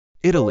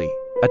Italy,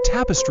 a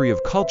tapestry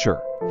of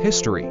culture,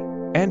 history,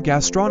 and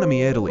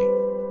gastronomy. Italy,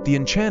 the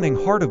enchanting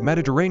heart of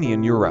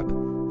Mediterranean Europe,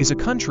 is a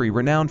country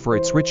renowned for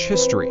its rich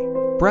history,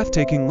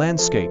 breathtaking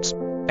landscapes,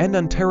 and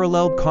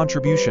unparalleled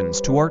contributions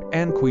to art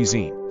and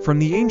cuisine. From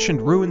the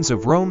ancient ruins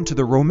of Rome to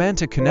the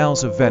romantic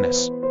canals of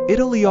Venice,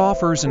 Italy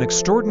offers an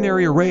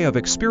extraordinary array of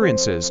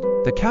experiences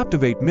that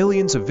captivate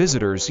millions of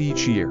visitors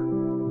each year.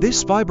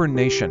 This vibrant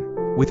nation,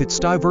 with its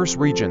diverse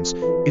regions,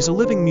 is a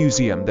living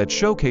museum that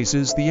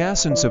showcases the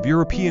essence of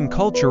European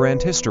culture and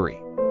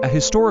history. A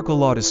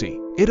historical odyssey,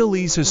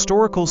 Italy's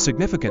historical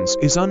significance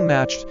is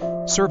unmatched,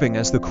 serving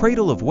as the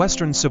cradle of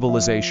Western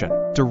civilization.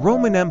 The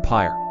Roman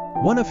Empire,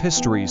 one of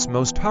history's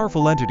most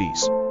powerful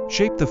entities,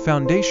 shaped the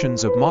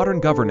foundations of modern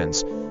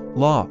governance,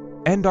 law,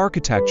 and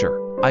architecture.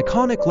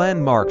 Iconic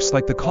landmarks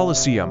like the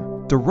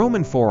Colosseum, the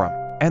Roman Forum,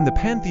 and the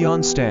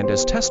Pantheon stand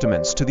as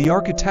testaments to the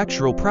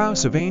architectural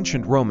prowess of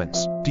ancient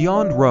Romans.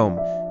 Beyond Rome,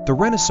 the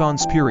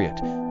Renaissance period,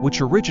 which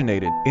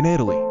originated in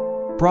Italy,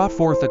 brought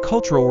forth a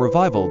cultural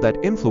revival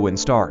that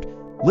influenced art,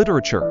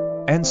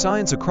 literature, and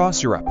science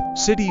across Europe.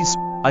 Cities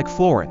like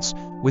Florence,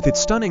 with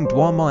its stunning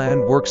Duomo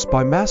and works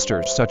by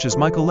masters such as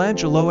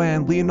Michelangelo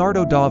and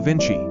Leonardo da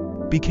Vinci,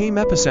 became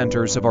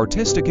epicenters of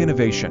artistic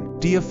innovation.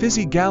 The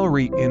Uffizi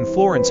Gallery in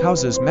Florence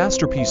houses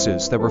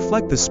masterpieces that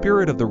reflect the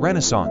spirit of the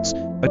Renaissance,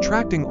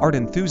 attracting art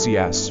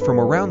enthusiasts from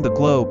around the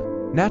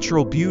globe.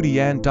 Natural beauty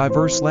and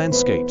diverse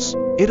landscapes.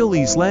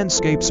 Italy's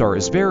landscapes are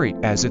as varied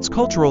as its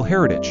cultural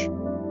heritage.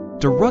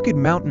 The rugged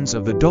mountains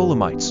of the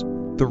Dolomites,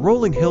 the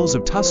rolling hills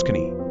of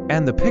Tuscany,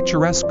 and the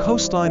picturesque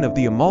coastline of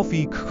the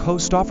Amalfi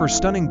Coast offer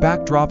stunning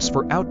backdrops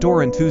for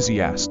outdoor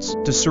enthusiasts.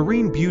 The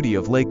serene beauty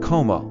of Lake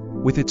Como,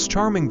 with its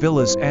charming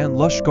villas and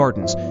lush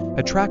gardens,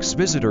 attracts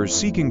visitors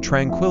seeking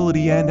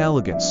tranquility and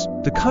elegance.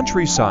 The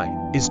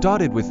countryside is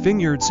dotted with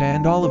vineyards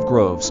and olive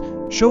groves,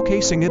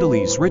 showcasing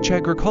Italy's rich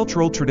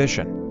agricultural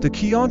tradition. The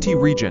Chianti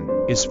region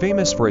is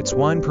famous for its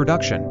wine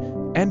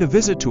production, and a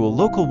visit to a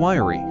local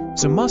winery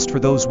is a must for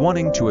those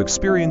wanting to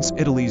experience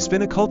Italy's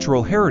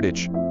viticultural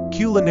heritage.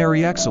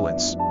 Culinary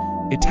excellence.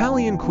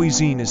 Italian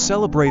cuisine is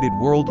celebrated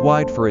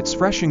worldwide for its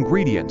fresh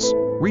ingredients,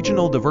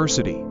 regional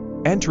diversity,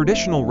 and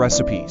traditional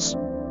recipes.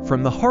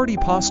 From the hearty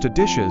pasta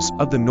dishes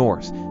of the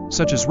north,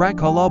 such as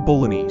ragu alla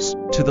bolognese,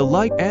 to the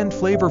light and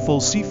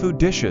flavorful seafood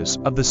dishes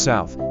of the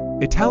south,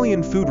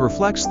 Italian food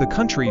reflects the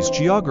country's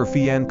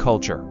geography and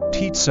culture.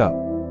 Pizza,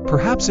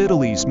 perhaps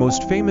Italy's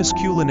most famous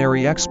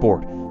culinary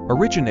export,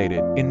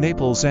 originated in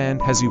Naples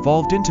and has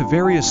evolved into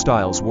various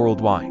styles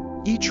worldwide.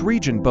 Each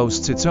region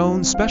boasts its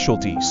own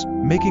specialties,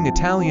 making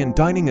Italian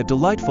dining a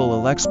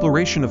delightful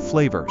exploration of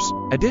flavors.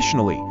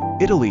 Additionally,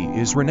 Italy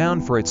is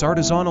renowned for its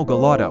artisanal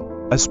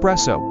gelato,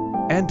 espresso,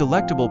 and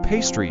delectable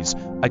pastries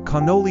like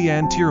cannoli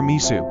and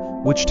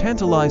tiramisu, which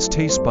tantalize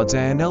taste buds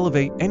and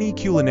elevate any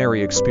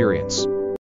culinary experience.